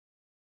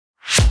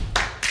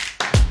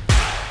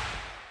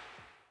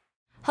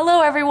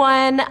Hello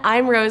everyone,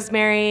 I'm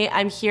Rosemary.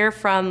 I'm here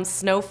from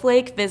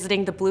Snowflake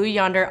visiting the Blue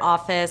Yonder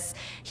office,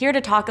 here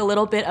to talk a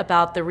little bit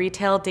about the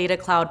Retail Data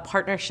Cloud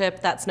partnership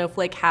that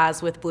Snowflake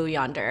has with Blue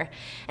Yonder.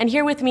 And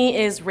here with me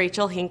is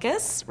Rachel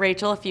Hinckus.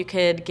 Rachel, if you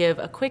could give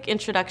a quick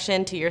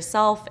introduction to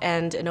yourself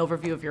and an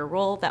overview of your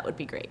role, that would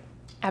be great.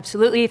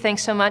 Absolutely,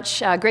 thanks so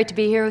much. Great to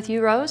be here with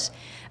you, Rose.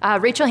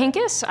 Rachel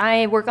Hinckus,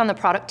 I work on the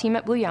product team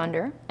at Blue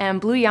Yonder,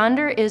 and Blue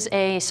Yonder is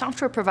a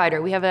software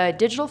provider. We have a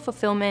digital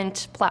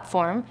fulfillment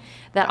platform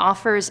that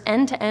offers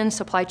end-to-end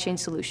supply chain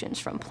solutions,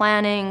 from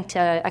planning to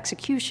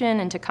execution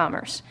and to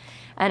commerce.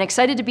 And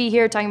excited to be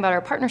here talking about our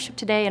partnership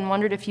today, and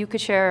wondered if you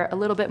could share a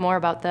little bit more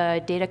about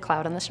the data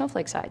cloud on the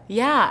Snowflake side.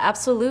 Yeah,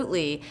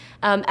 absolutely.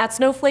 At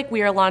Snowflake,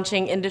 we are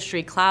launching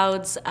industry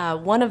clouds.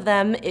 One of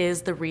them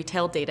is the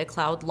Retail Data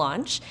Cloud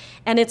launch,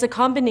 and it's a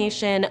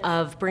combination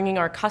of bringing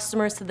our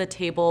customers to the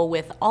table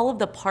with all of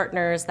the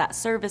partners that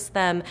service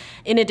them,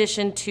 in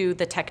addition to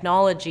the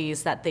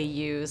technologies that they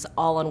use,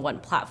 all on one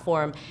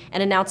platform,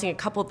 and announcing a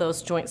couple of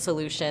those joint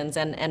solutions.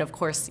 And of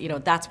course,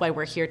 that's why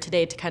we're here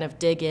today, to kind of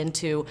dig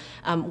into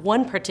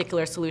one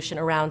particular solution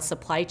around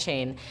supply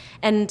chain.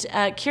 And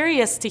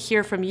curious to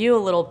hear from you a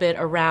little bit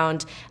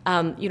around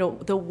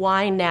the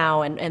why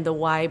now and the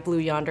why Blue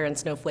Yonder and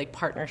Snowflake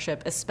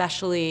partnership,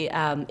 especially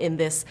in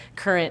this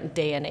current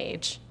day and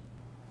age.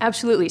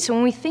 Absolutely. So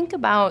when we think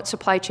about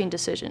supply chain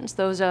decisions,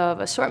 those of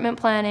assortment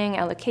planning,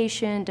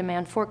 allocation,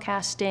 demand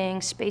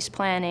forecasting, space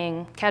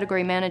planning,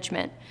 category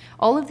management,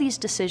 all of these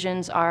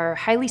decisions are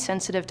highly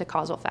sensitive to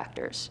causal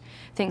factors.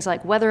 Things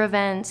like weather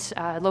events,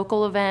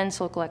 local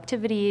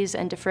activities,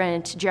 and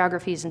different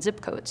geographies and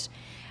zip codes.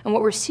 And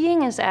what we're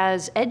seeing is,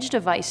 as edge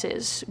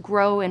devices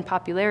grow in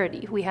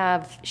popularity, we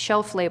have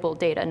shelf label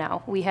data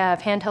now. We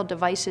have handheld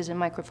devices in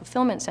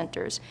micro-fulfillment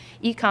centers,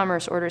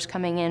 e-commerce orders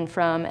coming in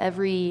from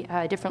every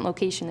different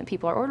location that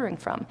people are ordering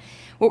from.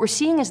 What we're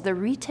seeing is the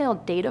retail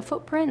data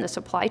footprint, the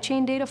supply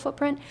chain data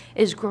footprint,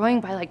 is growing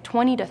by like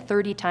 20 to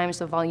 30 times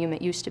the volume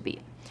it used to be.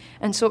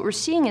 And so what we're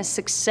seeing is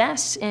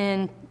success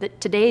in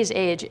today's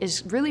age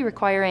is really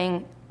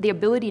requiring the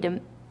ability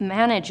to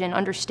manage and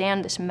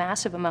understand this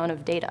massive amount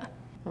of data.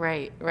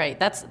 Right.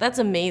 That's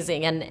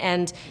amazing.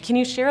 And can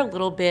you share a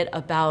little bit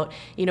about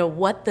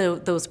what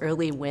those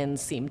early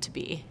wins seem to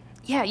be?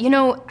 Yeah,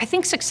 I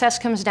think success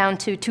comes down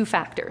to two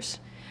factors.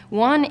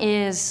 One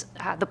is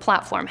the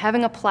platform,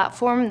 having a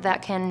platform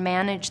that can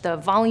manage the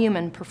volume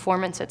and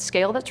performance at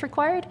scale that's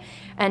required,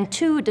 and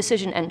two,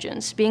 decision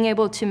engines, being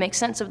able to make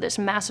sense of this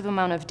massive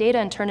amount of data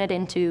and turn it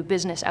into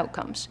business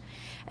outcomes.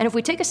 And if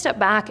we take a step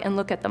back and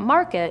look at the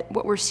market,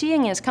 what we're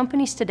seeing is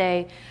companies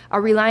today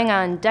are relying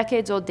on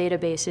decades-old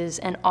databases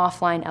and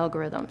offline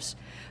algorithms.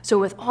 So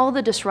with all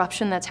the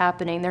disruption that's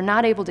happening, they're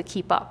not able to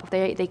keep up.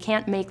 They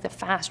can't make the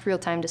fast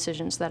real-time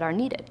decisions that are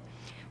needed.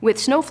 With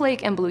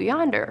Snowflake and Blue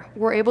Yonder,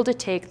 we're able to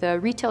take the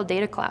Retail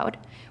Data Cloud,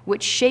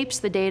 which shapes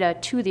the data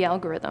to the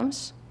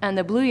algorithms, and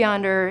the Blue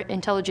Yonder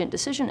intelligent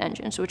decision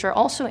engines, which are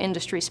also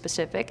industry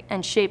specific,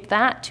 and shape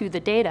that to the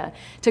data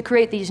to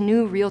create these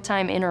new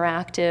real-time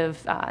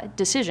interactive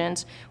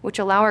decisions, which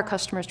allow our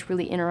customers to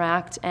really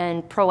interact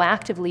and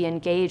proactively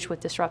engage with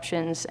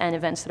disruptions and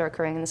events that are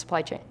occurring in the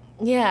supply chain.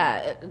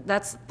 Yeah,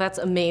 that's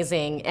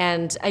amazing.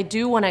 And I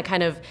do want to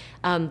kind of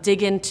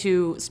dig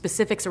into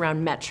specifics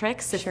around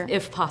metrics,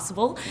 if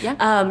possible.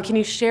 Yeah. Can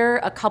you share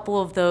a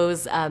couple of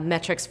those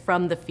metrics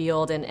from the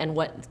field and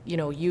what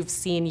you've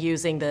seen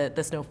using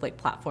the Snowflake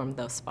platform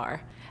thus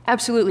far?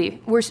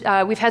 Absolutely.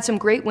 We've had some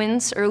great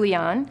wins early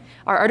on.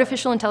 Our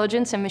artificial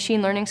intelligence and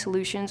machine learning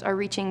solutions are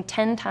reaching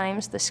 10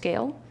 times the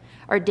scale.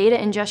 Our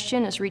data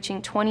ingestion is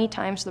reaching 20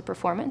 times the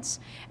performance,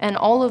 and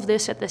all of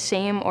this at the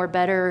same or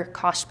better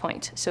cost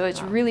point. So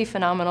it's really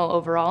phenomenal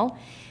overall.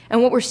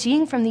 And what we're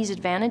seeing from these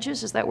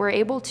advantages is that we're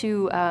able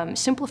to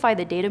simplify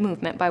the data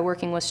movement by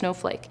working with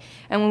Snowflake.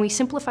 And when we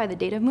simplify the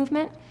data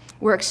movement,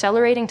 we're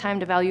accelerating time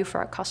to value for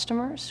our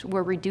customers,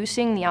 we're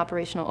reducing the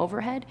operational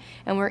overhead,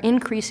 and we're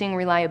increasing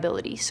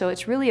reliability. So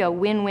it's really a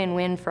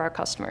win-win-win for our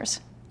customers.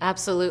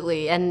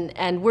 Absolutely,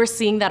 and we're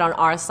seeing that on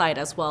our side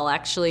as well,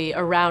 actually,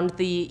 around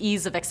the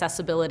ease of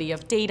accessibility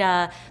of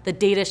data, the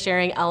data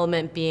sharing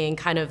element being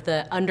kind of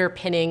the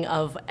underpinning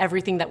of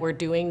everything that we're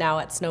doing now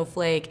at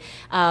Snowflake,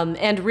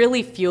 and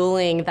really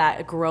fueling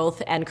that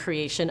growth and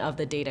creation of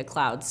the data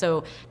cloud.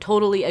 So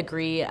totally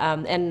agree,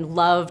 and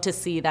love to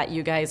see that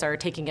you guys are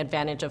taking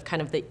advantage of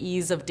kind of the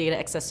ease of data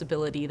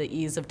accessibility, the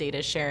ease of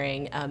data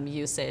sharing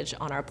usage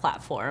on our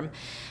platform.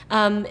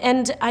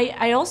 And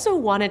I also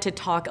wanted to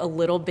talk a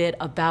little bit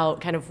about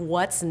kind of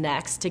what's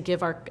next, to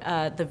give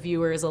the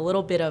viewers a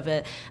little bit of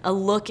a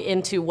look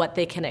into what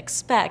they can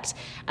expect.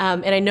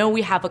 And I know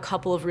we have a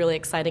couple of really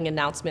exciting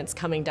announcements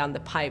coming down the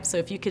pipe, so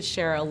if you could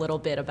share a little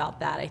bit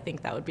about that, I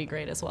think that would be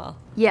great as well.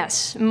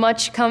 Yes,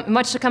 much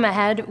to come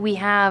ahead. We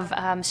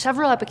have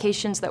several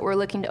applications that we're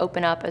looking to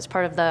open up as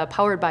part of the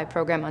Powered By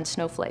program on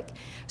Snowflake.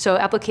 So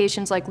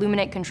applications like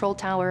Luminate Control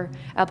Tower,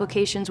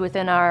 applications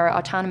within our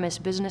Autonomous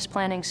Business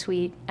Planning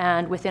suite,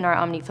 and within our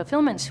Omni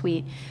Fulfillment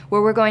suite,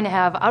 where we're going to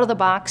have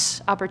out-of-the-box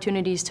out-of-the-box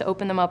opportunities to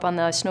open them up on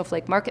the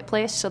Snowflake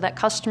Marketplace so that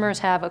customers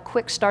have a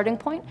quick starting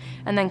point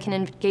and then can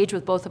engage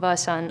with both of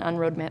us on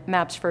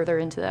roadmaps further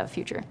into the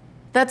future.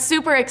 That's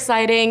super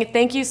exciting.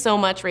 Thank you so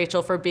much,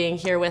 Rachel, for being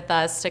here with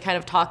us to kind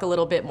of talk a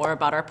little bit more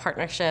about our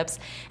partnerships.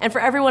 And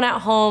for everyone at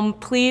home,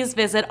 please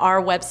visit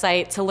our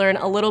website to learn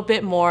a little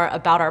bit more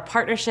about our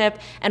partnership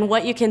and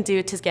what you can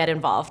do to get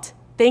involved.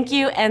 Thank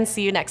you, and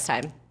see you next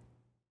time.